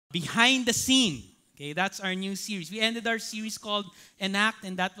Behind the Scene. Okay, that's our new series. We ended our series called Enact,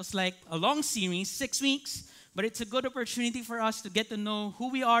 and that was like a long series, 6 weeks. But it's a good opportunity for us to get to know who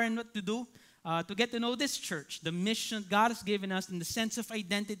we are and what to do, to get to know this church, the mission God has given us, and the sense of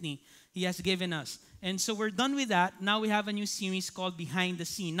identity He has given us. And so we're done with that. Now we have a new series called Behind the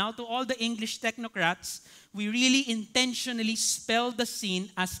Scene. Now to all the English technocrats, we really intentionally spell the scene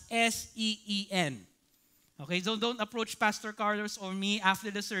as S-E-E-N. Okay, so don't approach Pastor Carlos or me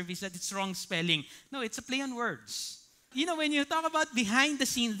after the service that it's wrong spelling. No, it's a play on words. You know, when you talk about behind the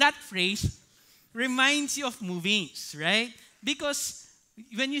scenes, that phrase reminds you of movies, right? Because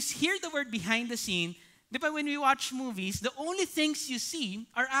when you hear the word behind the scene, when we watch movies, the only things you see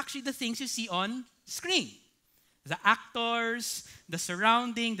are actually the things you see on screen. The actors, the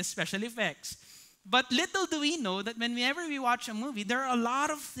surrounding, the special effects. But little do we know that whenever we watch a movie, there are a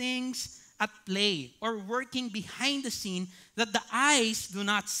lot of things at play or working behind the scene that the eyes do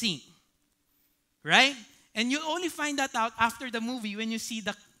not see. Right? And you only find that out after the movie when you see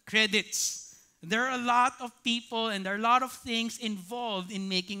the credits. There are a lot of people and there are a lot of things involved in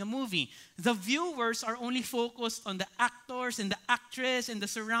making a movie. The viewers are only focused on the actors and the actress and the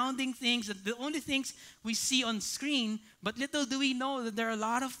surrounding things, the only things we see on screen, but little do we know that there are a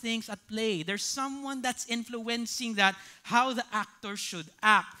lot of things at play. There's someone that's influencing that, how the actor should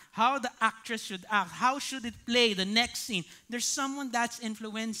act, how the actress should act, how should it play the next scene. There's someone that's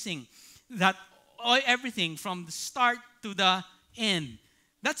influencing that, everything from the start to the end.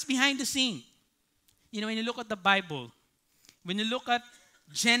 That's behind the scene. You know, when you look at the Bible, when you look at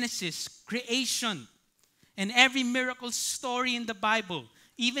Genesis, creation, and every miracle story in the Bible,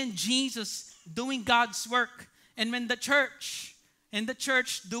 even Jesus doing God's work, and when the church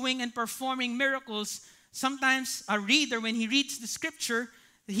doing and performing miracles, sometimes a reader, when he reads the scripture,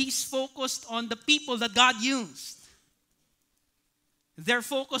 he's focused on the people that God used. They're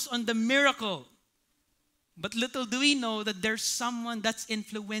focused on the miracle. But little do we know that there's someone that's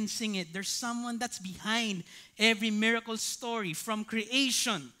influencing it. There's someone that's behind every miracle story, from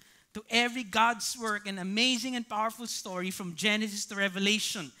creation to every God's work, an amazing and powerful story from Genesis to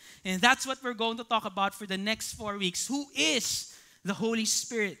Revelation. And that's what we're going to talk about for the next 4 weeks. Who is the Holy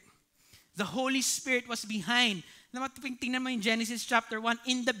Spirit? The Holy Spirit was behind. Tingnan mo in Genesis chapter 1,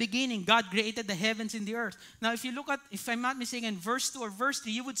 in the beginning, God created the heavens and the earth. Now, if you look at, if I'm not mistaken, verse 2 or verse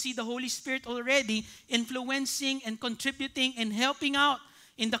 3, you would see the Holy Spirit already influencing and contributing and helping out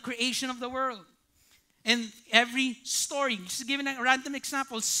in the creation of the world. And every story, just giving a random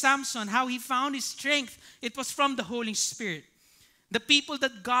example, Samson, how he found his strength, it was from the Holy Spirit. The people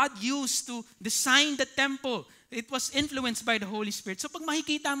that God used to design the temple, it was influenced by the Holy Spirit. So pag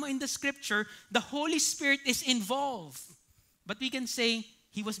makikita mo in the scripture, the Holy Spirit is involved. But we can say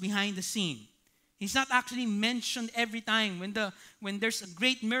He was behind the scene. He's not actually mentioned every time when there's a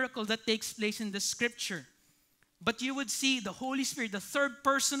great miracle that takes place in the scripture. But you would see the Holy Spirit, the third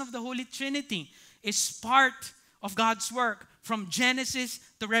person of the Holy Trinity, is part of God's work from Genesis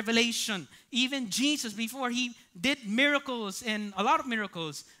to Revelation. Even Jesus, before He did miracles and a lot of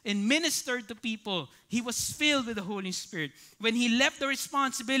miracles and ministered to people, He was filled with the Holy Spirit. When He left the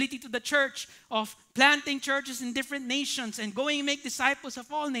responsibility to the church of planting churches in different nations and going and make disciples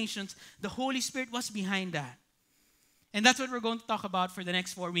of all nations, the Holy Spirit was behind that. And that's what we're going to talk about for the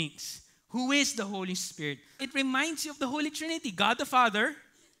next 4 weeks. Who is the Holy Spirit? It reminds you of the Holy Trinity. God the Father,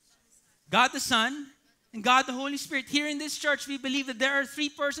 God the Son, and God the Holy Spirit. Here in this church, we believe that there are 3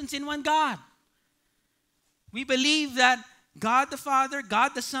 persons in one God. We believe that God the Father,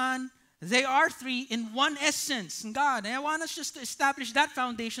 God the Son, they are 3 in one essence in God. And I want us just to establish that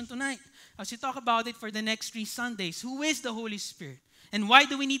foundation tonight as we talk about it for the next 3 Sundays. Who is the Holy Spirit? And why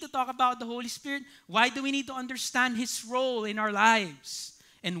do we need to talk about the Holy Spirit? Why do we need to understand His role in our lives?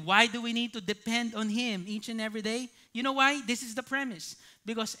 And why do we need to depend on Him each and every day? You know why? This is the premise.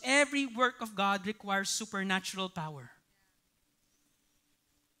 Because every work of God requires supernatural power.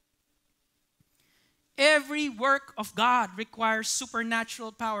 Every work of God requires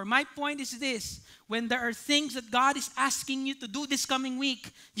supernatural power. My point is this: when there are things that God is asking you to do this coming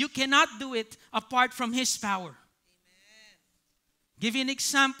week, you cannot do it apart from His power. Amen. Give you an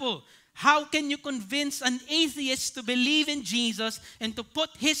example. How can you convince an atheist to believe in Jesus and to put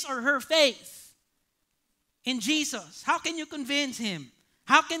his or her faith in Jesus? How can you convince him?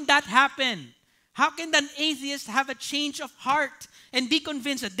 How can that happen? How can an atheist have a change of heart and be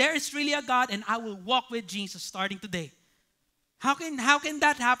convinced that there is really a God and I will walk with Jesus starting today? How can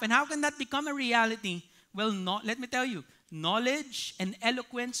that happen? How can that become a reality? Well, let me tell you, knowledge and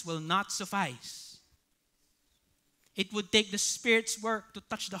eloquence will not suffice. It would take the Spirit's work to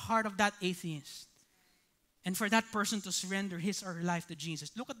touch the heart of that atheist. and for that person to surrender his or her life to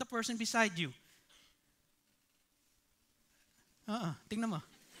Jesus. Look at the person beside you. Tingnan mo.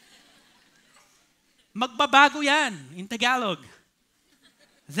 Magbabago yan in Tagalog.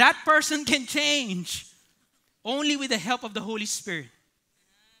 That person can change only with the help of the Holy Spirit.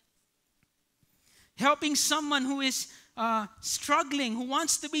 Helping someone who is struggling, who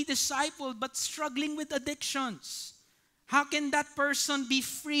wants to be discipled but struggling with addictions. How can that person be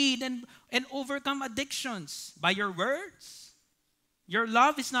freed and overcome addictions? By your words? Your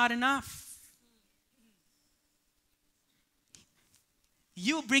love is not enough.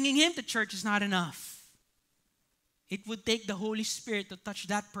 You bringing him to church is not enough. It would take the Holy Spirit to touch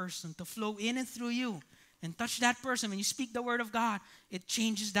that person, to flow in and through you and touch that person. When you speak the word of God, it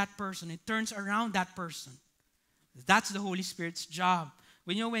changes that person. It turns around that person. That's the Holy Spirit's job.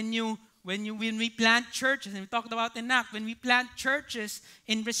 When we plant churches, and we talked about in NAC, when we plant churches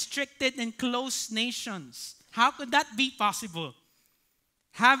in restricted and closed nations, how could that be possible?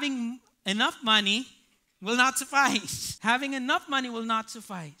 Having enough money will not suffice. Having enough money will not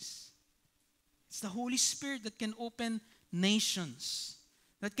suffice. It's the Holy Spirit that can open nations,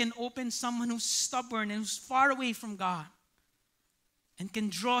 that can open someone who's stubborn and who's far away from God, and can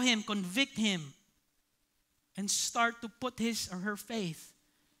draw him, convict him, and start to put his or her faith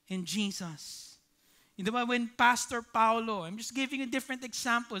in Jesus. When Pastor Paulo, I'm just giving you different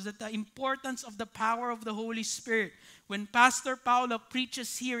examples that the importance of the power of the Holy Spirit. When Pastor Paulo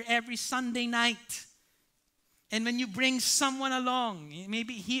preaches here every Sunday night, and when you bring someone along,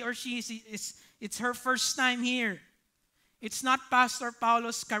 maybe he or she it's her first time here. It's not Pastor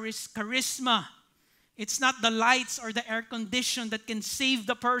Paulo's charisma. It's not the lights or the air condition that can save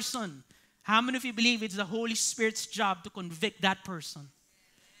the person. How many of you believe it's the Holy Spirit's job to convict that person?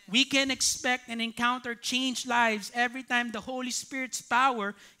 We can expect and encounter changed lives every time the Holy Spirit's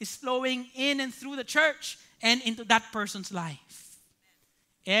power is flowing in and through the church and into that person's life.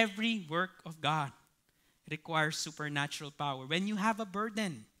 Every work of God requires supernatural power. When you have a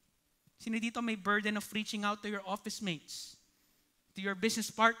burden, sino dito may burden of reaching out to your office mates, to your business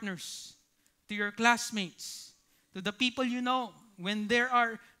partners, to your classmates, to the people you know, when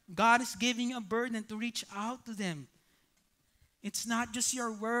God is giving a burden to reach out to them. It's not just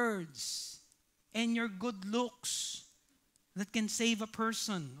your words and your good looks that can save a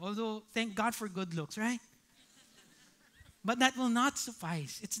person. Although, thank God for good looks, right? But that will not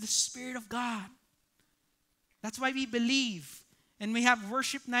suffice. It's the Spirit of God. That's why we believe. And we have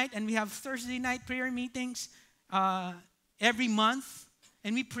worship night and we have Thursday night prayer meetings every month.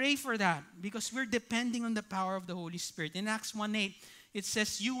 And we pray for that because we're depending on the power of the Holy Spirit. In Acts 1:8, it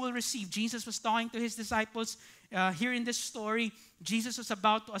says, you will receive. Jesus was talking to his disciples. Here in this story, Jesus was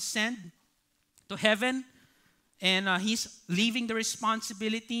about to ascend to heaven. And he's leaving the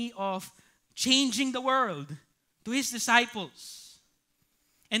responsibility of changing the world to his disciples.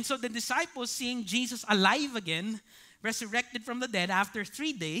 And so the disciples, seeing Jesus alive again, resurrected from the dead after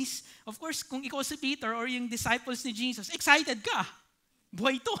 3 days, of course, kung ikaw si Peter or yung disciples ni Jesus, excited ka.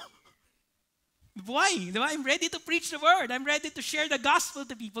 Buhay to. Buhay. I'm ready to preach the word. I'm ready to share the gospel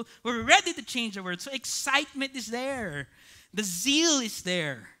to people. We're ready to change the world. So excitement is there. The zeal is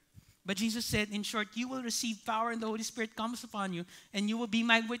there. But Jesus said, in short, you will receive power and the Holy Spirit comes upon you, and you will be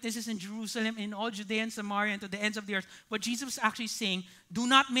my witnesses in Jerusalem, in all Judea and Samaria, and to the ends of the earth. What Jesus was actually saying, do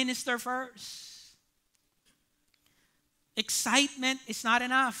not minister first. Excitement is not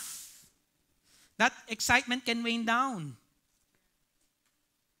enough. That excitement can wane down.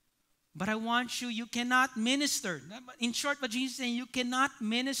 But I want you cannot minister. In short, what Jesus is saying, you cannot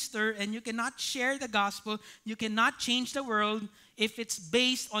minister and you cannot share the gospel, you cannot change the world if it's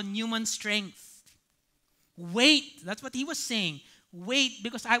based on human strength. Wait, that's what he was saying. Wait,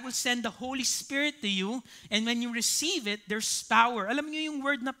 because I will send the Holy Spirit to you, and when you receive it, there's power. Alam niyo yung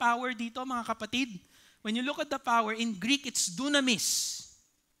word na power dito, mga kapatid? When you look at the power, in Greek, it's dunamis.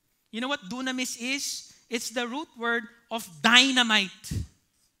 You know what dunamis is? It's the root word of dynamite.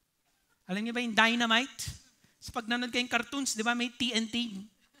 Alam niyo ba yung dynamite? Sa pag nanood kayong cartoons, di ba may TNT?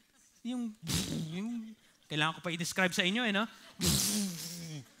 Yung kailangan ko pa i-describe sa inyo, no?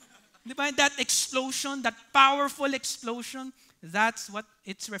 Di ba that explosion, that powerful explosion, that's what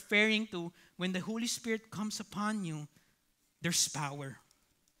it's referring to. When the Holy Spirit comes upon you, there's power.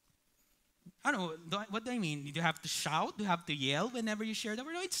 I don't know, what do I mean? Do you have to shout? Do you have to yell whenever you share the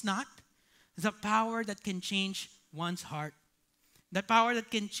word? No, it's not. The power that can change one's heart. The power that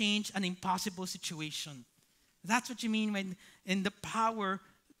can change an impossible situation. That's what you mean when in the power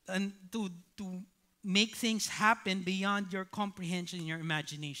and to make things happen beyond your comprehension and your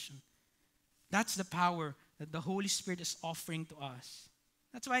imagination. That's the power that the Holy Spirit is offering to us.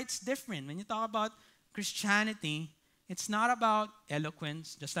 That's why it's different. When you talk about Christianity, it's not about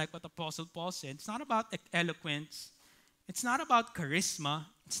eloquence, just like what Apostle Paul said. It's not about eloquence. It's not about charisma.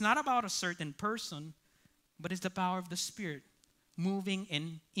 It's not about a certain person, but it's the power of the Spirit moving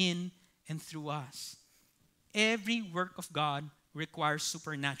in and through us. Every work of God requires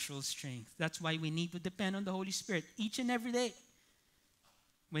supernatural strength. That's why we need to depend on the Holy Spirit each and every day.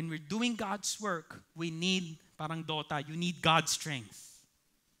 When we're doing God's work, we need, parang Dota, you need God's strength.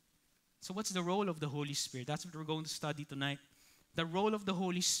 So what's the role of the Holy Spirit? That's what we're going to study tonight. The role of the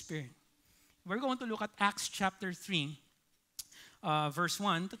Holy Spirit. We're going to look at Acts chapter 3, verse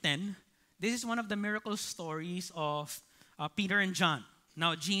 1 to 10. This is one of the miracle stories of Peter and John.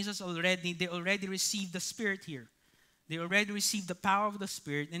 Now, they already received the Spirit here. They already received the power of the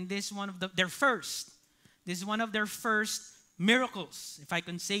Spirit, and this is one of their first. This is one of their first miracles, if I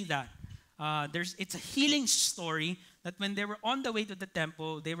can say that. It's a healing story that when they were on the way to the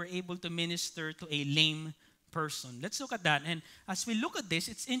temple, they were able to minister to a lame person. Let's look at that. And as we look at this,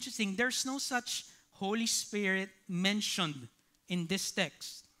 it's interesting. There's no such Holy Spirit mentioned in this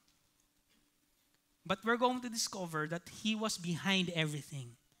text. But we're going to discover that He was behind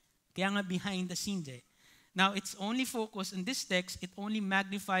everything. Kaya nga behind the scenes eh. Now, it's only focused in this text, it only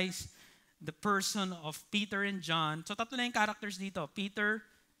magnifies the person of Peter and John. So, tatlo na yung characters dito. Peter,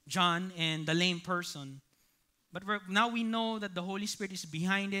 John, and the lame person. But now we know that the Holy Spirit is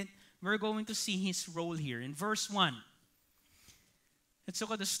behind it. We're going to see His role here. In verse 1, let's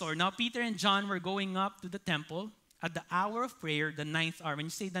look at the story. Now, Peter and John were going up to the temple at the hour of prayer, the 9th hour. When you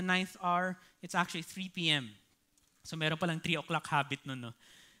say the 9th hour, it's actually 3 p.m. So, meron palang 3 o'clock habit nun, no?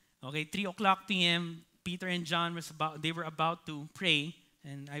 Okay, 3 o'clock p.m., Peter and John were about to pray,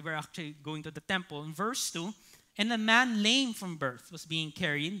 and I were actually going to the temple. In verse 2, and a man lame from birth was being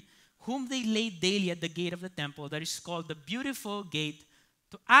carried, whom they laid daily at the gate of the temple, that is called the Beautiful Gate,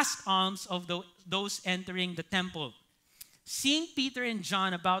 to ask alms of those entering the temple. Seeing Peter and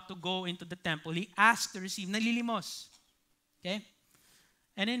John about to go into the temple, he asked to receive, nalilimos. Okay?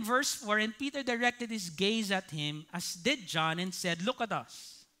 And in verse 4, and Peter directed his gaze at him, as did John, and said, look at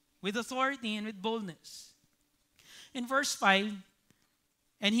us, with authority and with boldness. In verse 5,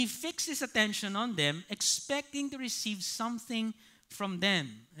 and he fixed his attention on them, expecting to receive something from them.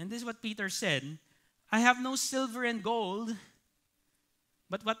 And this is what Peter said, I have no silver and gold,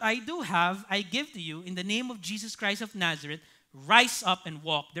 but what I do have, I give to you. In the name of Jesus Christ of Nazareth, rise up and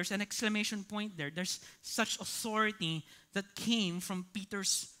walk. There's an exclamation point there. There's such authority that came from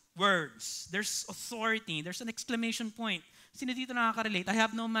Peter's words. There's authority. There's an exclamation point. Sino dito nakaka-relate? I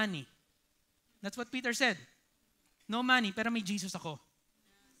have no money. That's what Peter said. No money, pero may Jesus ako.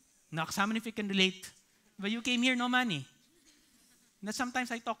 Nakasama if you can relate. But you came here, no money. And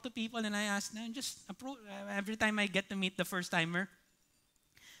sometimes I talk to people and I ask, every time I get to meet the first timer,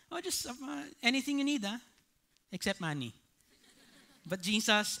 just anything you need, except money. But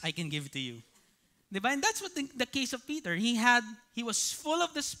Jesus, I can give it to you. Diba? And that's what the case of Peter. He was full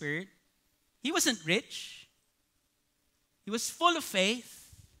of the Spirit. He wasn't rich. He was full of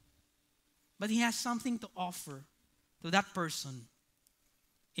faith, but he has something to offer to that person.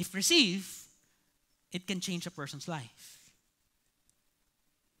 If received, it can change a person's life.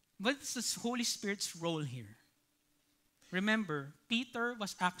 What's the Holy Spirit's role here? Remember, Peter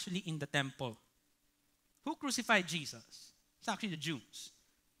was actually in the temple. Who crucified Jesus? It's actually the Jews,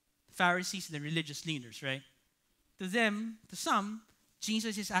 the Pharisees, the religious leaders, right? To them, to some,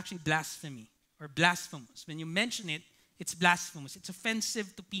 Jesus is actually blasphemy or blasphemous. When you mention it, it's blasphemous. It's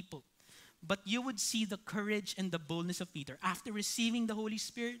offensive to people. But you would see the courage and the boldness of Peter. After receiving the Holy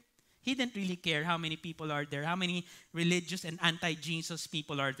Spirit, he didn't really care how many people are there, how many religious and anti-Jesus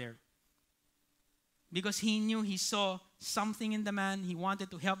people are there. Because he knew, he saw something in the man, he wanted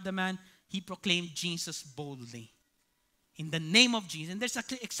to help the man, he proclaimed Jesus boldly. In the name of Jesus. And there's an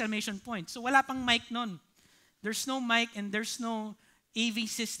exclamation point. So wala pang mic nun. There's no mic and there's no AV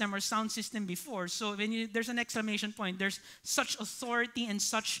system or sound system before. So when there's an exclamation point, there's such authority and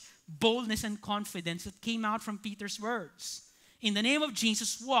such boldness and confidence that came out from Peter's words. In the name of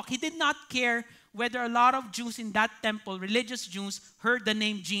Jesus, walk. He did not care whether a lot of Jews in that temple, religious Jews, heard the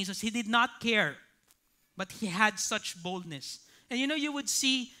name Jesus. He did not care. But he had such boldness. And you would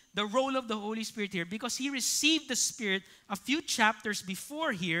see the role of the Holy Spirit here, because he received the Spirit a few chapters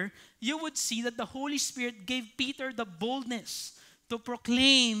before here. You would see that the Holy Spirit gave Peter the boldness to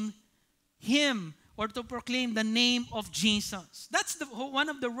proclaim Him or to proclaim the name of Jesus. That's one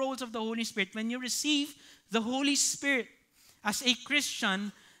of the roles of the Holy Spirit. When you receive the Holy Spirit as a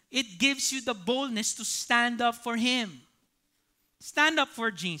Christian, it gives you the boldness to stand up for Him. Stand up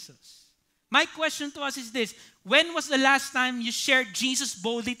for Jesus. My question to us is this: when was the last time you shared Jesus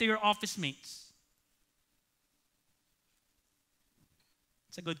boldly to your office mates?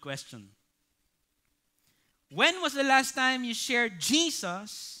 It's a good question. When was the last time you shared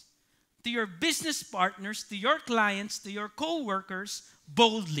Jesus to your business partners, to your clients, to your co-workers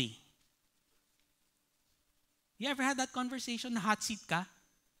boldly? You ever had that conversation? Hot seat ka?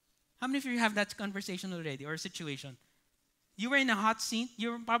 How many of you have that conversation already or situation? You were in a hot seat.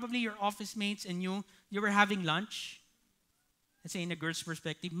 You were probably your office mates and you were having lunch. Let's say in a girl's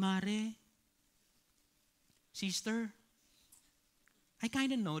perspective, Mare, sister, I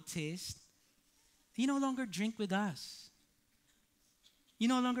kind of noticed you no longer drink with us. You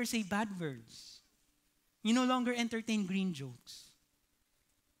no longer say bad words. You no longer entertain green jokes.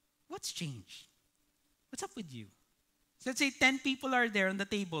 What's changed? What's up with you? So let's say 10 people are there on the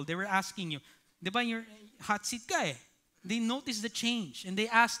table. They were asking you, di ba your hot seat ka eh? They noticed the change and they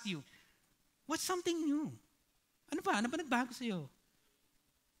asked you, what's something new? Ano ba? Ano ba nagbago sa'yo?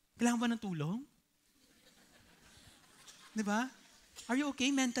 Kailangan ba ng tulong? Di ba? Are you okay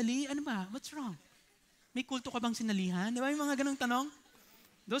mentally? Ano ba? What's wrong? May kulto ka bang sinalihan? Di ba yung mga ganong tanong?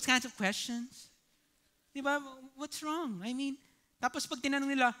 Those kinds of questions. Di ba? What's wrong? I mean, tapos pag tinanong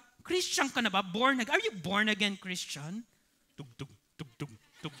nila, Christian ka na ba? Born again? Are you born again Christian? Tug, tug, tug, tug,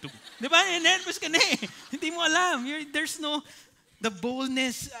 tug, tug. Di ba? Nervous ka na eh. Hindi mo alam. There's no, the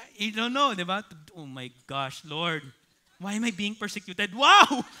boldness, you don't know, di ba? Oh my gosh, Lord. Why am I being persecuted?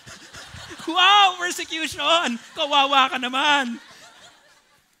 Wow! Wow, persecution! Kawawa ka naman.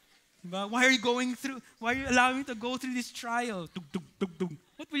 Diba? Why are you allowing me to go through this trial? Tug, tug, tug, tug.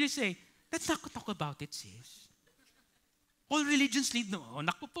 What will you say? Let's not talk about it, sis. All religions lead, no. Oh,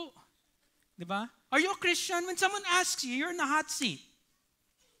 naku po. Diba? Are you a Christian? When someone asks you, you're in a hot seat.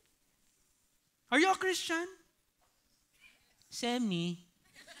 Are you a Christian? Semi.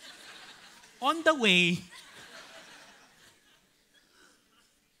 On the way.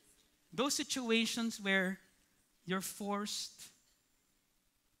 Those situations where you're forced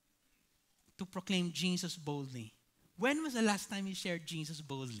to proclaim Jesus boldly. When was the last time you shared Jesus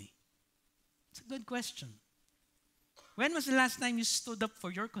boldly? It's a good question. When was the last time you stood up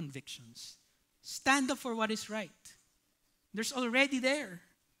for your convictions? Stand up for what is right. There's already there.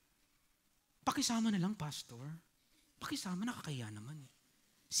 Pakisama na lang, pastor. Pakisama, nakakaya naman.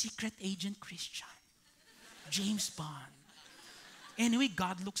 Secret agent Christian. James Bond. Anyway,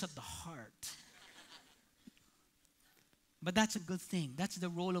 God looks at the heart. But that's a good thing. That's the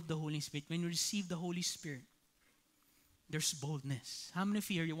role of the Holy Spirit. When you receive the Holy Spirit, there's boldness. How many of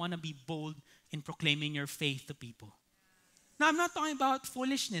you want to be bold in proclaiming your faith to people? Now, I'm not talking about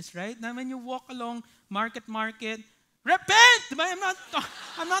foolishness, right? Now, when you walk along market, repent! I'm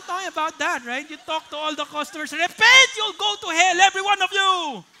not talking about that, right? You talk to all the customers, repent! You'll go to hell, every one of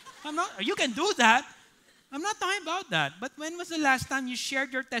you! You can do that. I'm not talking about that. But when was the last time you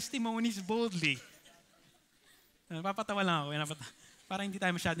shared your testimonies boldly? Napapatawa lang ako. Parang hindi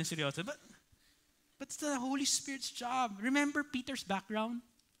tayo masyadong seryoso. But it's the Holy Spirit's job. Remember Peter's background?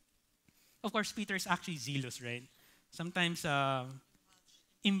 Of course, Peter is actually zealous, right? Sometimes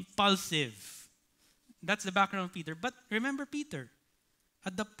impulsive. That's the background of Peter. But remember Peter,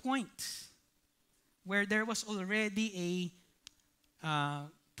 at the point where there was already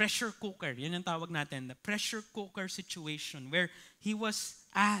a pressure cooker, yun ang tawag natin, the pressure cooker situation where he was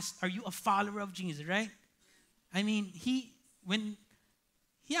asked, are you a follower of Jesus, right? I mean, he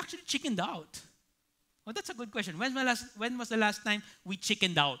actually chickened out. Well, that's a good question. When was the last time we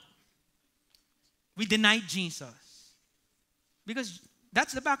chickened out? We denied Jesus. Because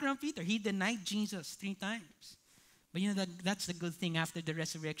that's the background of Peter. He denied Jesus 3 times. But you know, that's the good thing after the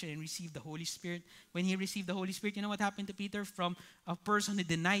resurrection and received the Holy Spirit. When he received the Holy Spirit, you know what happened to Peter? From a person who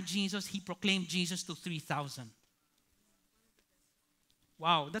denied Jesus, he proclaimed Jesus to 3,000.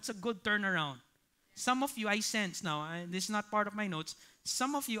 Wow, that's a good turnaround. Some of you, I sense now, this is not part of my notes,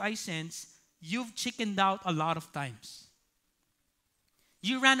 some of you, I sense, you've chickened out a lot of times.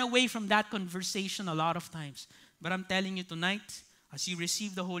 You ran away from that conversation a lot of times. But I'm telling you tonight, as you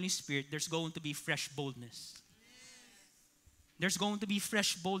receive the Holy Spirit, there's going to be fresh boldness. There's going to be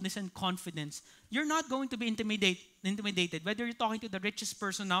fresh boldness and confidence. You're not going to be intimidated. Whether you're talking to the richest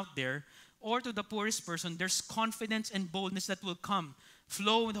person out there or to the poorest person, there's confidence and boldness that will come.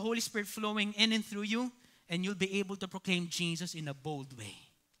 Flow, the Holy Spirit flowing in and through you, and you'll be able to proclaim Jesus in a bold way.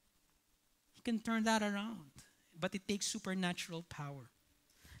 You can turn that around, but it takes supernatural power.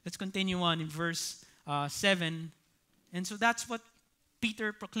 Let's continue on in verse 7. And so that's what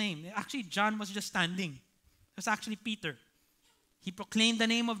Peter proclaimed. Actually, John was just standing. It was actually Peter. He proclaimed the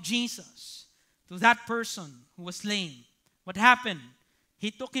name of Jesus to that person who was lame. What happened?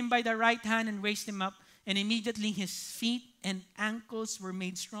 He took him by the right hand and raised him up, and immediately his feet and ankles were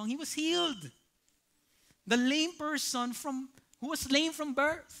made strong. He was healed. The lame person from who was lame from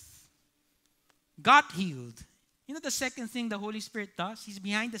birth, got healed. You know the second thing the Holy Spirit does? He's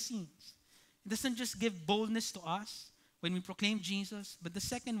behind the scenes. He doesn't just give boldness to us when we proclaim Jesus, but the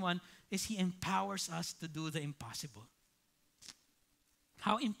second one is He empowers us to do the impossible.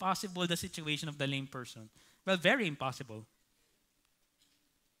 How impossible the situation of the lame person? Well, very impossible.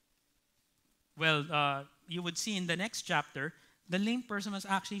 Well, you would see in the next chapter, the lame person was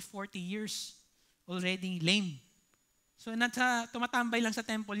actually 40 years already lame. So tumatambay lang sa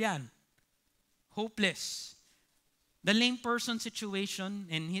temple yan. Hopeless. The lame person situation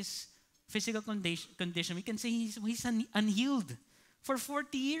and his physical condition, we can say he's unhealed for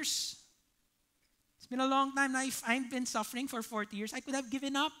 40 years. It's been a long time now. If I've been suffering for 40 years, I could have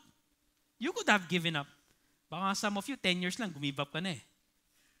given up. You could have given up. Baka some of you, 10 years lang, give up ka na eh.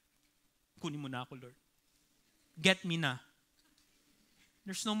 Kunin mo na ako, Lord. Get me na.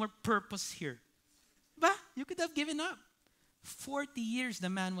 There's no more purpose here. But you could have given up. 40 years the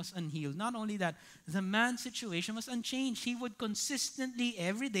man was unhealed. Not only that, the man's situation was unchanged. He would consistently,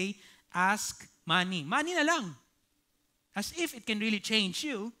 every day, ask money. Money na lang. As if it can really change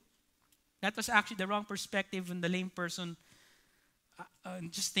you. That was actually the wrong perspective when the lame person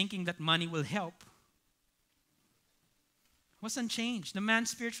just thinking that money will help. Was unchanged. The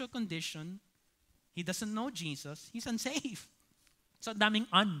man's spiritual condition, he doesn't know Jesus. He's unsaved. So daming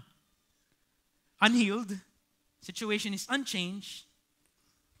unhealed. Situation is unchanged.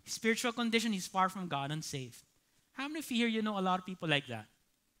 Spiritual condition is far from God, unsaved. How many of you here, you know a lot of people like that?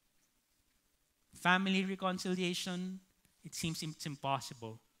 Family reconciliation, it seems it's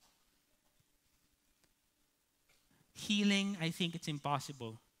impossible. Healing, I think it's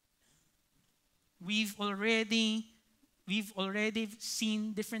impossible. We've already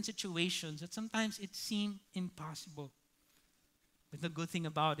seen different situations that sometimes it seemed impossible. But the good thing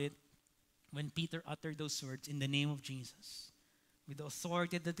about it, when Peter uttered those words in the name of Jesus, with the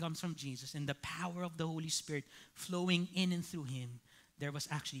authority that comes from Jesus and the power of the Holy Spirit flowing in and through him, there was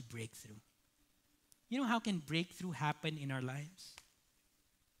actually breakthrough. You know how can breakthrough happen in our lives?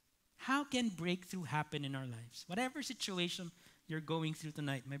 How can breakthrough happen in our lives? Whatever situation you're going through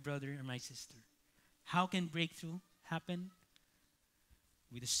tonight, my brother or my sister, how can breakthrough happen?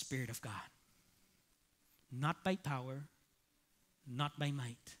 With the Spirit of God. Not by power, not by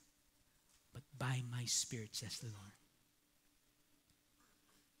might, but by my Spirit, says the Lord.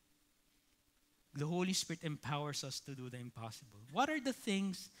 The Holy Spirit empowers us to do the impossible. What are the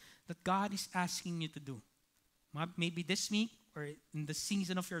things that God is asking you to do? Maybe this week or in the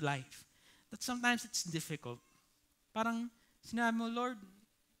season of your life. That sometimes it's difficult. Parang sinabi mo, Lord,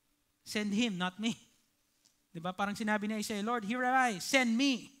 send him, not me. Diba? Parang sinabi ni Isaiah, Lord, here am I, send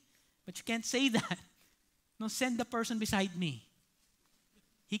me. But you can't say that. No, send the person beside me.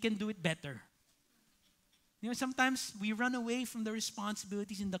 He can do it better. You know, sometimes we run away from the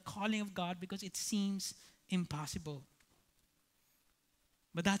responsibilities and the calling of God because it seems impossible.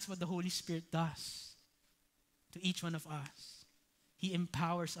 But that's what the Holy Spirit does to each one of us. He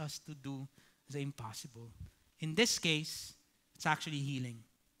empowers us to do the impossible. In this case, it's actually healing.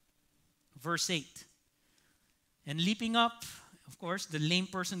 Verse 8. And leaping up, of course, the lame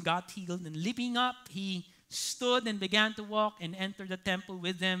person got healed. And leaping up, he stood and began to walk and entered the temple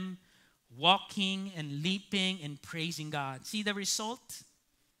with them, walking and leaping and praising God. See the result?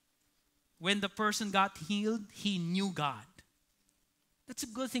 When the person got healed, he knew God. That's a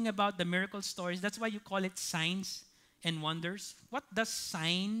good thing about the miracle stories. That's why you call it signs and wonders. What does a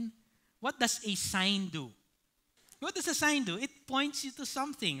sign do? What does a sign do? It points you to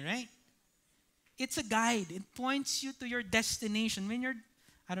something, right? It's a guide. It points you to your destination.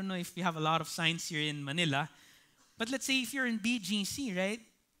 I don't know if you have a lot of signs here in Manila, but let's say if you're in BGC, right?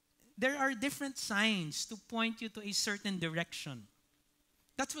 There are different signs to point you to a certain direction.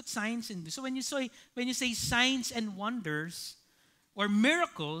 That's what signs do. So when you say signs and wonders or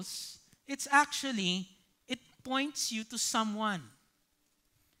miracles, it points you to someone.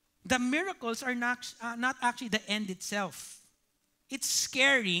 The miracles are not actually the end itself. It's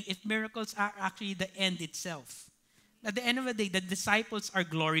scary if miracles are actually the end itself. At the end of the day, the disciples are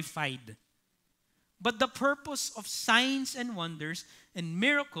glorified. But the purpose of signs and wonders and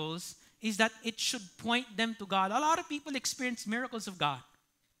miracles is that it should point them to God. A lot of people experience miracles of God.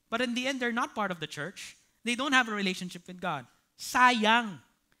 But in the end, they're not part of the church. They don't have a relationship with God. Sayang.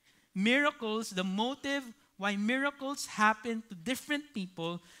 Miracles, the motive why miracles happen to different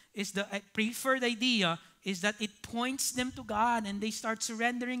people is the preferred idea is that it points them to God and they start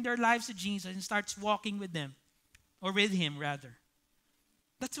surrendering their lives to Jesus and starts walking with them. Or with him, rather.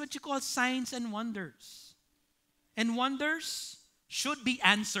 That's what you call signs and wonders. And wonders should be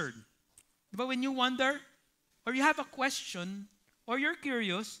answered. But when you wonder, or you have a question, or you're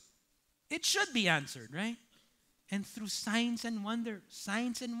curious, it should be answered, right? And through signs and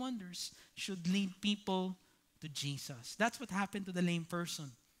wonders should lead people to Jesus. That's what happened to the lame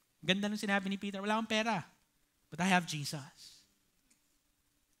person. Ganda nung sinabi ni Peter, wala akong pera, but I have Jesus.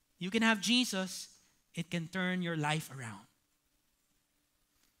 You can have Jesus, it can turn your life around.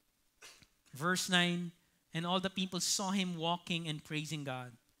 Verse 9, and all the people saw him walking and praising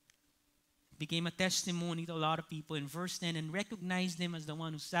God. It became a testimony to a lot of people. In verse 10, and recognized him as the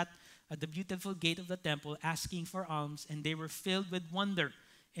one who sat at the beautiful gate of the temple asking for alms, and they were filled with wonder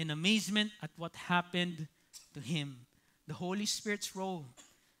and amazement at what happened to him. The Holy Spirit's role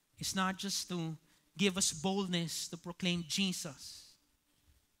is not just to give us boldness to proclaim Jesus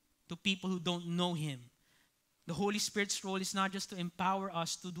to people who don't know him. The Holy Spirit's role is not just to empower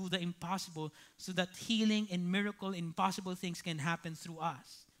us to do the impossible so that healing and miracle, impossible things can happen through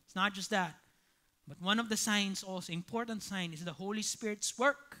us. It's not just that. But one of the signs also, important sign, is the Holy Spirit's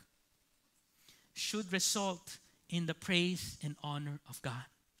work should result in the praise and honor of God.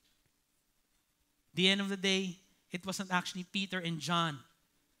 At the end of the day, it wasn't actually Peter and John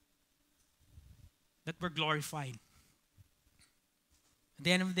that were glorified. At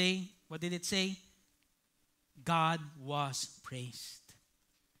the end of the day, what did it say? God was praised.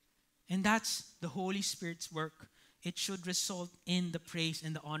 And that's the Holy Spirit's work. It should result in the praise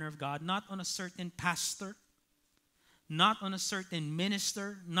and the honor of God, not on a certain pastor, not on a certain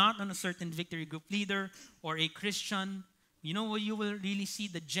minister, not on a certain victory group leader or a Christian. You know what you will really see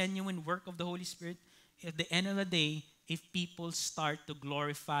the genuine work of the Holy Spirit? At the end of the day, if people start to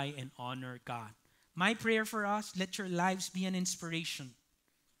glorify and honor God. My prayer for us, let your lives be an inspiration.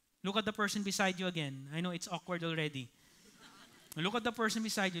 Look at the person beside you again. I know it's awkward already. Look at the person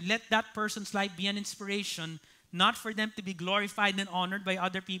beside you. Let that person's life be an inspiration, not for them to be glorified and honored by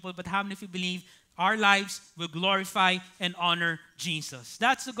other people, but how many of you believe our lives will glorify and honor Jesus?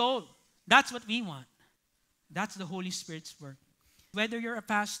 That's the goal. That's what we want. That's the Holy Spirit's work. Whether you're a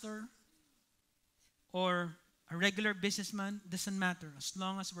pastor or a regular businessman, doesn't matter. As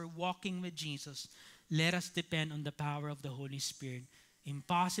long as we're walking with Jesus, let us depend on the power of the Holy Spirit.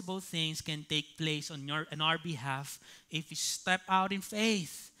 Impossible things can take place on our behalf if we step out in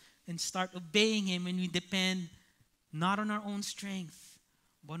faith and start obeying Him, and we depend not on our own strength,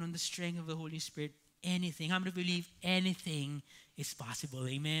 but on the strength of the Holy Spirit. Anything. How many believe anything is possible?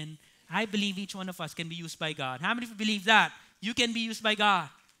 Amen. I believe each one of us can be used by God. How many of you believe that? You can be used by God.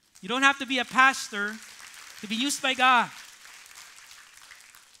 You don't have to be a pastor to be used by God.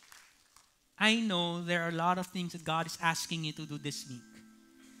 I know there are a lot of things that God is asking you to do this week.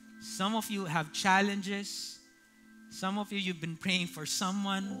 Some of you have challenges. Some of you, you've been praying for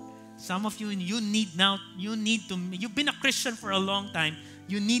someone. Some of you, you've been a Christian for a long time.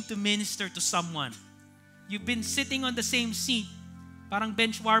 You need to minister to someone. You've been sitting on the same seat. Parang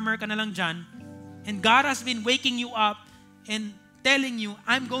bench warmer ka na lang dyan. And God has been waking you up and telling you,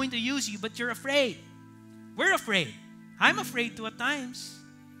 I'm going to use you, but you're afraid. We're afraid. I'm afraid too at times.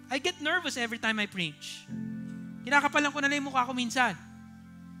 I get nervous every time I preach. Kinakapalan ko na lang yung mukha ko minsan.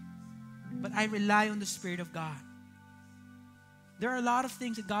 But I rely on the Spirit of God. There are a lot of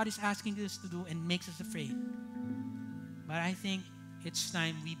things that God is asking us to do and makes us afraid. But I think it's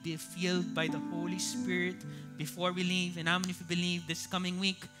time we be filled by the Holy Spirit before we leave. And how many of you believe this coming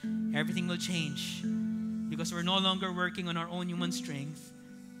week, everything will change? Because we're no longer working on our own human strength.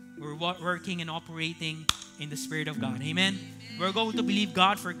 We're working and operating in the Spirit of God. Amen? We're going to believe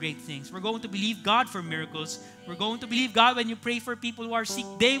God for great things. We're going to believe God for miracles. We're going to believe God when you pray for people who are sick,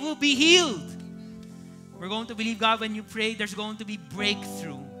 they will be healed. We're going to believe God when you pray, there's going to be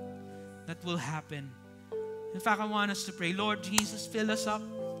breakthrough that will happen. In fact, I want us to pray, Lord Jesus, fill us up.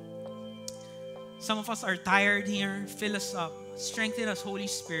 Some of us are tired here. Fill us up. Strengthen us, Holy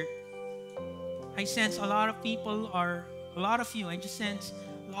Spirit. I sense a lot of you, I just sense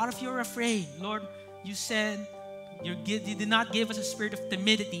a lot of you are afraid. Lord, you said you did not give us a spirit of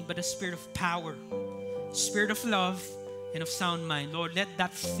timidity, but a spirit of power, spirit of love, and of sound mind. Lord, let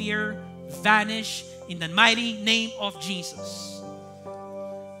that fear vanish in the mighty name of Jesus.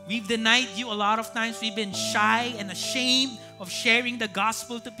 We've denied you a lot of times. We've been shy and ashamed of sharing the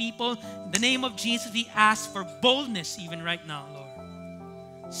gospel to people. In the name of Jesus, we ask for boldness even right now,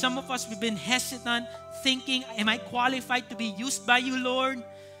 Lord. Some of us, we've been hesitant, thinking, am I qualified to be used by you, Lord?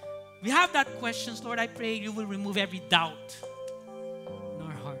 We have that questions, Lord. I pray you will remove every doubt in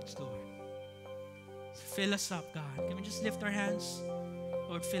our hearts, Lord. Fill us up, God. Can we just lift our hands?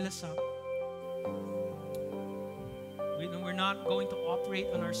 Lord, fill us up. We're not going to operate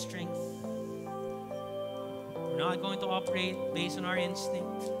on our strength. We're not going to operate based on our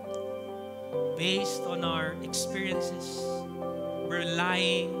instinct, based on our experiences. We're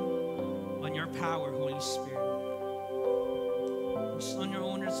relying on your power, Holy Spirit. Just on your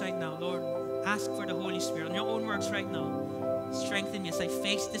own words right now, Lord, ask for the Holy Spirit. On your own words right now, strengthen me as I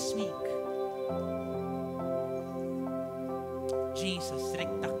face this week. Jesus,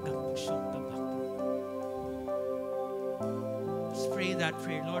 just pray that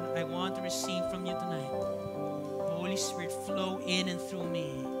prayer. Lord, I want to receive from you tonight. Holy Spirit, flow in and through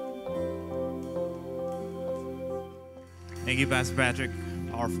me. Thank you, Pastor Patrick.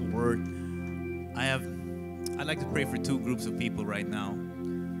 Powerful word. I'd like to pray for two groups of people right now.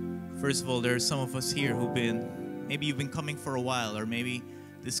 First of all, there are some of us here maybe you've been coming for a while, or maybe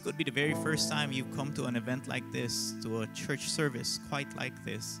this could be the very first time you've come to an event like this, to a church service quite like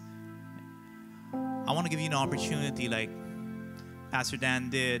this. I want to give you an opportunity like Pastor Dan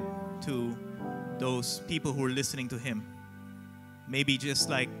did to those people who are listening to him. Maybe just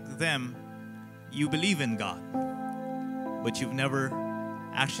like them, you believe in God, but you've never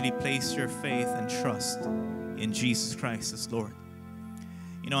actually placed your faith and trust in Jesus Christ as Lord.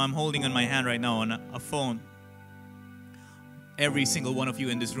 You know, I'm holding in my hand right now on a phone. Every single one of you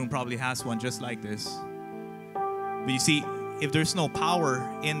in this room probably has one just like this. But you see, if there's no power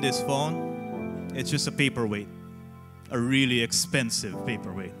in this phone, it's just a paperweight, a really expensive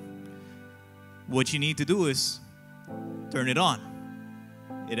paperweight. What you need to do is turn it on.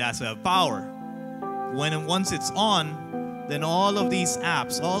 It has to have power. Once it's on, then all of these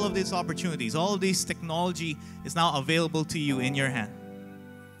apps, all of these opportunities, all of this technology is now available to you in your hand.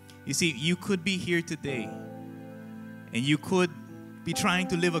 You see, you could be here today and you could be trying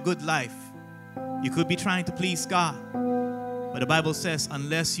to live a good life. You could be trying to please God. But the Bible says,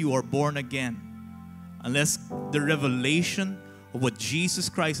 unless you are born again, unless the revelation of what Jesus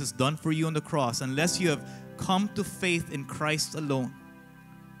Christ has done for you on the cross, unless you have come to faith in Christ alone,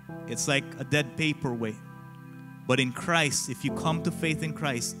 it's like a dead paperweight. But in Christ, if you come to faith in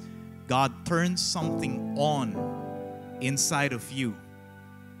Christ, God turns something on inside of you.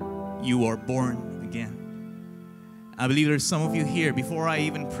 You are born again. I believe there's some of you here, before I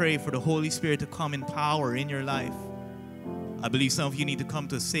even pray for the Holy Spirit to come in power in your life, I believe some of you need to come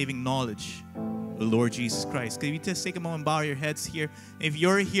to a saving knowledge of the Lord Jesus Christ. Can you just take a moment and bow your heads here? If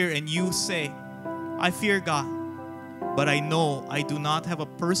you're here and you say, I fear God, but I know I do not have a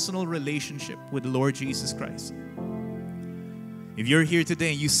personal relationship with the Lord Jesus Christ. If you're here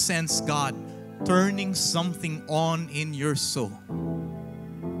today and you sense God turning something on in your soul,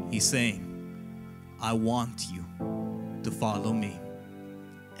 He's saying, I want you to follow me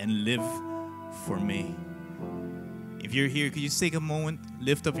and live for me. If you're here, could you just take a moment,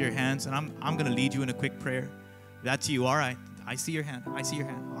 lift up your hands, and I'm going to lead you in a quick prayer. That's you. All right. I see your hand. I see your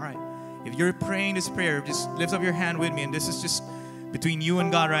hand. All right. If you're praying this prayer, just lift up your hand with me. And this is just between you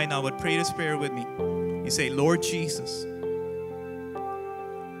and God right now, but pray this prayer with me. You say, Lord Jesus,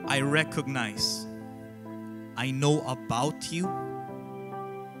 I recognize, I know about you,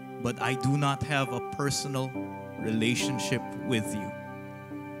 but I do not have a personal relationship with you.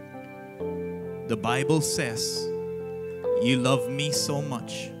 The Bible says you love me so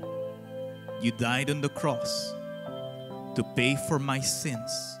much. You died on the cross to pay for my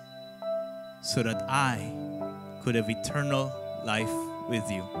sins so that I could have eternal life with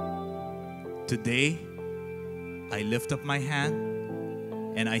you. Today, I lift up my hand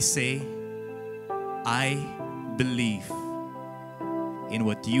and I say, I believe in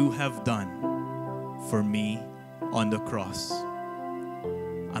what you have done for me on the cross.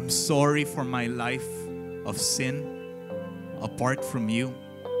 I'm sorry for my life of sin apart from you,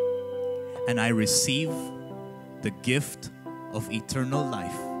 and I receive the gift of eternal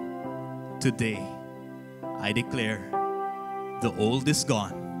life. Today, I declare the old is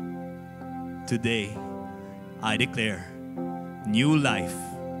gone. Today, I declare new life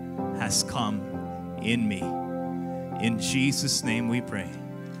has come in me. In Jesus' name we pray.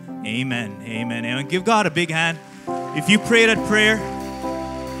 Amen. Amen. And give God a big hand. If you pray that prayer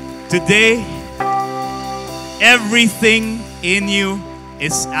today, everything in you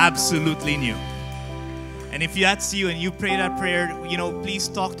is absolutely new. And if that's you and you pray that prayer, please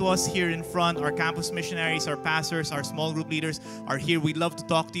talk to us here in front. Our campus missionaries, our pastors, our small group leaders are here. We'd love to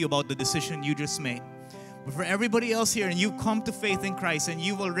talk to you about the decision you just made. But for everybody else here, and you come to faith in Christ and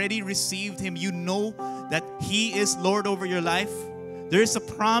you've already received Him, you know that He is Lord over your life. There is a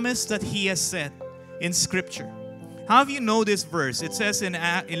promise that He has said in Scripture. How do you know this verse? It says in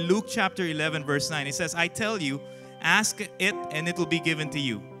Luke chapter 11, verse 9, it says, I tell you, ask it and it will be given to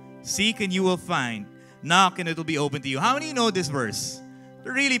you. Seek and you will find. Knock and it will be open to you. How many know this verse?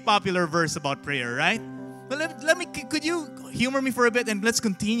 A really popular verse about prayer, right? But could you humor me for a bit and let's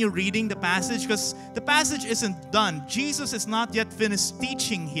continue reading the passage, because the passage isn't done. Jesus is not yet finished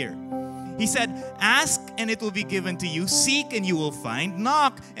teaching here. He said, ask and it will be given to you. Seek and you will find.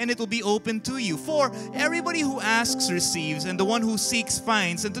 Knock and it will be opened to you. For everybody who asks receives, and the one who seeks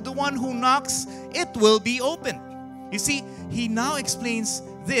finds, and to the one who knocks it will be opened. You see, he now explains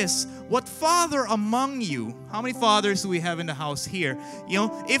this. What father among you, how many fathers do we have in the house here? You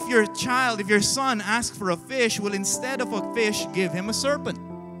know, if your son asks for a fish, will instead of a fish give him a serpent?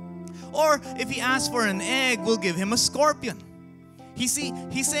 Or if he asks for an egg, will give him a scorpion? He's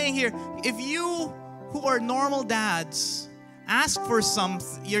saying here, if you who are normal dads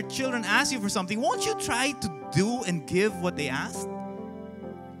your children ask you for something, won't you try to do and give what they asked?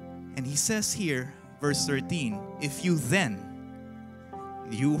 And he says here, verse 13, if you then,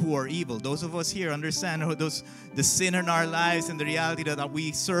 you who are evil, those of us here understand the sin in our lives and the reality that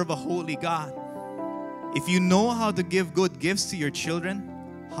we serve a holy God. If you know how to give good gifts to your children,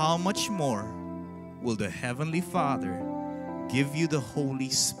 how much more will the Heavenly Father give you the Holy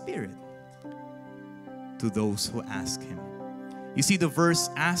Spirit to those who ask Him? You see the verse,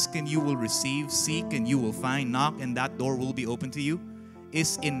 ask and you will receive, seek and you will find, knock and that door will be open to you,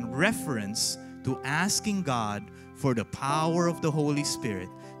 is in reference to asking God for the power of the Holy Spirit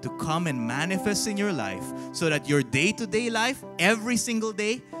to come and manifest in your life, so that your day-to-day life, every single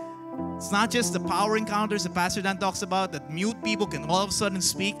day, it's not just the power encounters that Pastor Dan talks about, that mute people can all of a sudden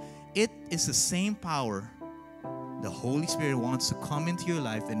speak. It is the same power the Holy Spirit wants to come into your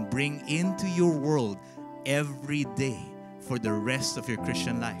life and bring into your world every day for the rest of your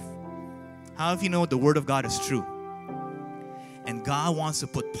Christian life. How if you know the Word of God is true? And God wants to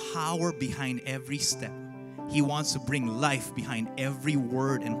put power behind every step. He wants to bring life behind every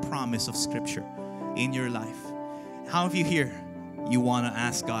word and promise of Scripture in your life. How of you here, you want to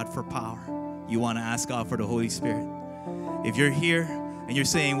ask God for power? You want to ask God for the Holy Spirit? If you're here and you're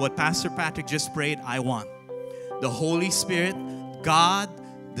saying what Pastor Patrick just prayed, I want the Holy Spirit, God,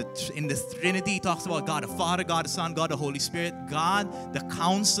 in the Trinity, he talks about God the Father, God the Son, God the Holy Spirit, God the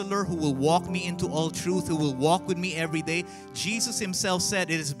Counselor who will walk me into all truth, who will walk with me every day. Jesus Himself said,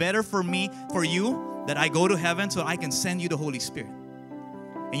 it is better for you, that I go to heaven so I can send you the Holy Spirit.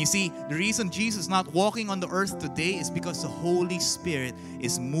 And you see, the reason Jesus is not walking on the earth today is because the Holy Spirit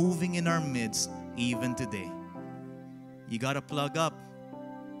is moving in our midst even today. You got to plug up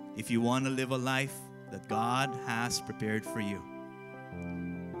if you want to live a life that God has prepared for you.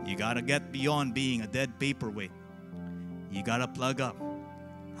 You got to get beyond being a dead paperweight. You got to plug up.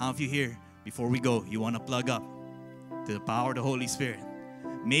 How of you here, before we go, you want to plug up to the power of the Holy Spirit?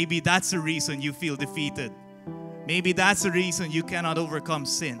 Maybe that's the reason you feel defeated. Maybe that's the reason you cannot overcome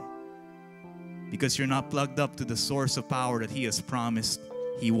sin. Because you're not plugged up to the source of power that He has promised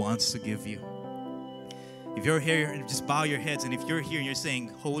He wants to give you. If you're here, just bow your heads. And if you're here and you're saying,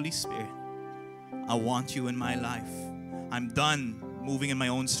 Holy Spirit, I want you in my life. I'm done moving in my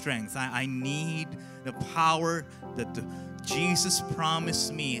own strength. I need the power that Jesus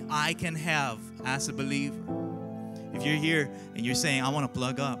promised me I can have as a believer. If you're here and you're saying, I want to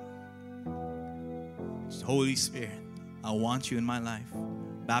plug up, Holy Spirit, I want you in my life.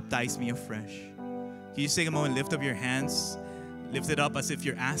 Baptize me afresh. Can you just take a moment, lift up your hands, lift it up as if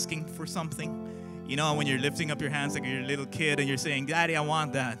you're asking for something. You know, when you're lifting up your hands like you're a little kid and you're saying, Daddy, I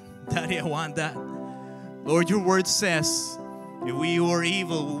want that. Daddy, I want that. Lord, your word says, if we who are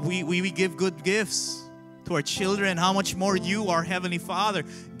evil, we give good gifts to our children. How much more you, our Heavenly Father,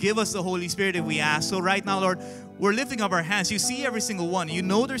 give us the Holy Spirit if we ask. So right now, Lord, we're lifting up our hands. You see every single one. You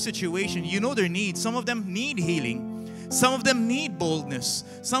know their situation. You know their needs. Some of them need healing. Some of them need boldness.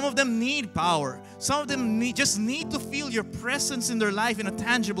 Some of them need power. Some of them just need to feel your presence in their life in a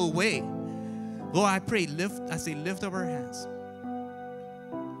tangible way. Lord, I pray, as they lift up our hands,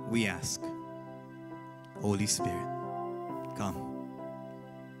 we ask, Holy Spirit, come.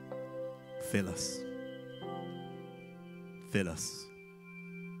 Fill us. Fill us.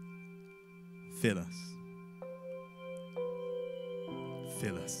 Fill us.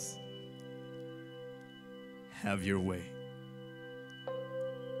 Fill us. Have your way.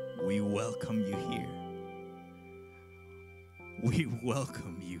 We welcome you here. We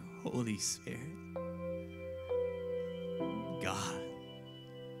welcome you, Holy Spirit. God,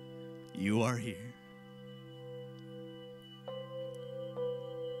 you are here.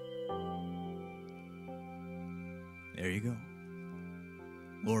 There you go.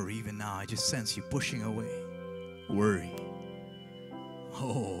 Lord, even now, I just sense you pushing away worry.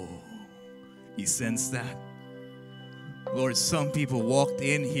 Oh, you sense that? Lord, some people walked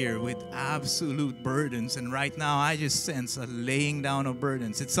in here with absolute burdens, and right now I just sense a laying down of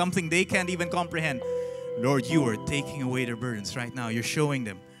burdens. It's something they can't even comprehend. Lord, you are taking away their burdens right now. You're showing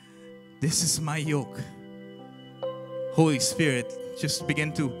them, this is my yoke. Holy Spirit, just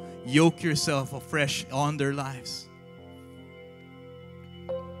begin to yoke yourself afresh on their lives.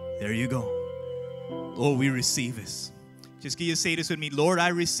 There you go. Oh, we receive this. Just can you say this with me? Lord, I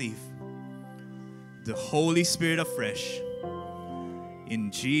receive the Holy Spirit afresh.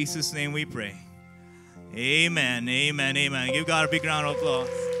 In Jesus' name we pray. Amen, amen, amen. Give God a big round of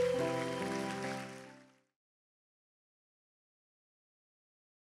applause.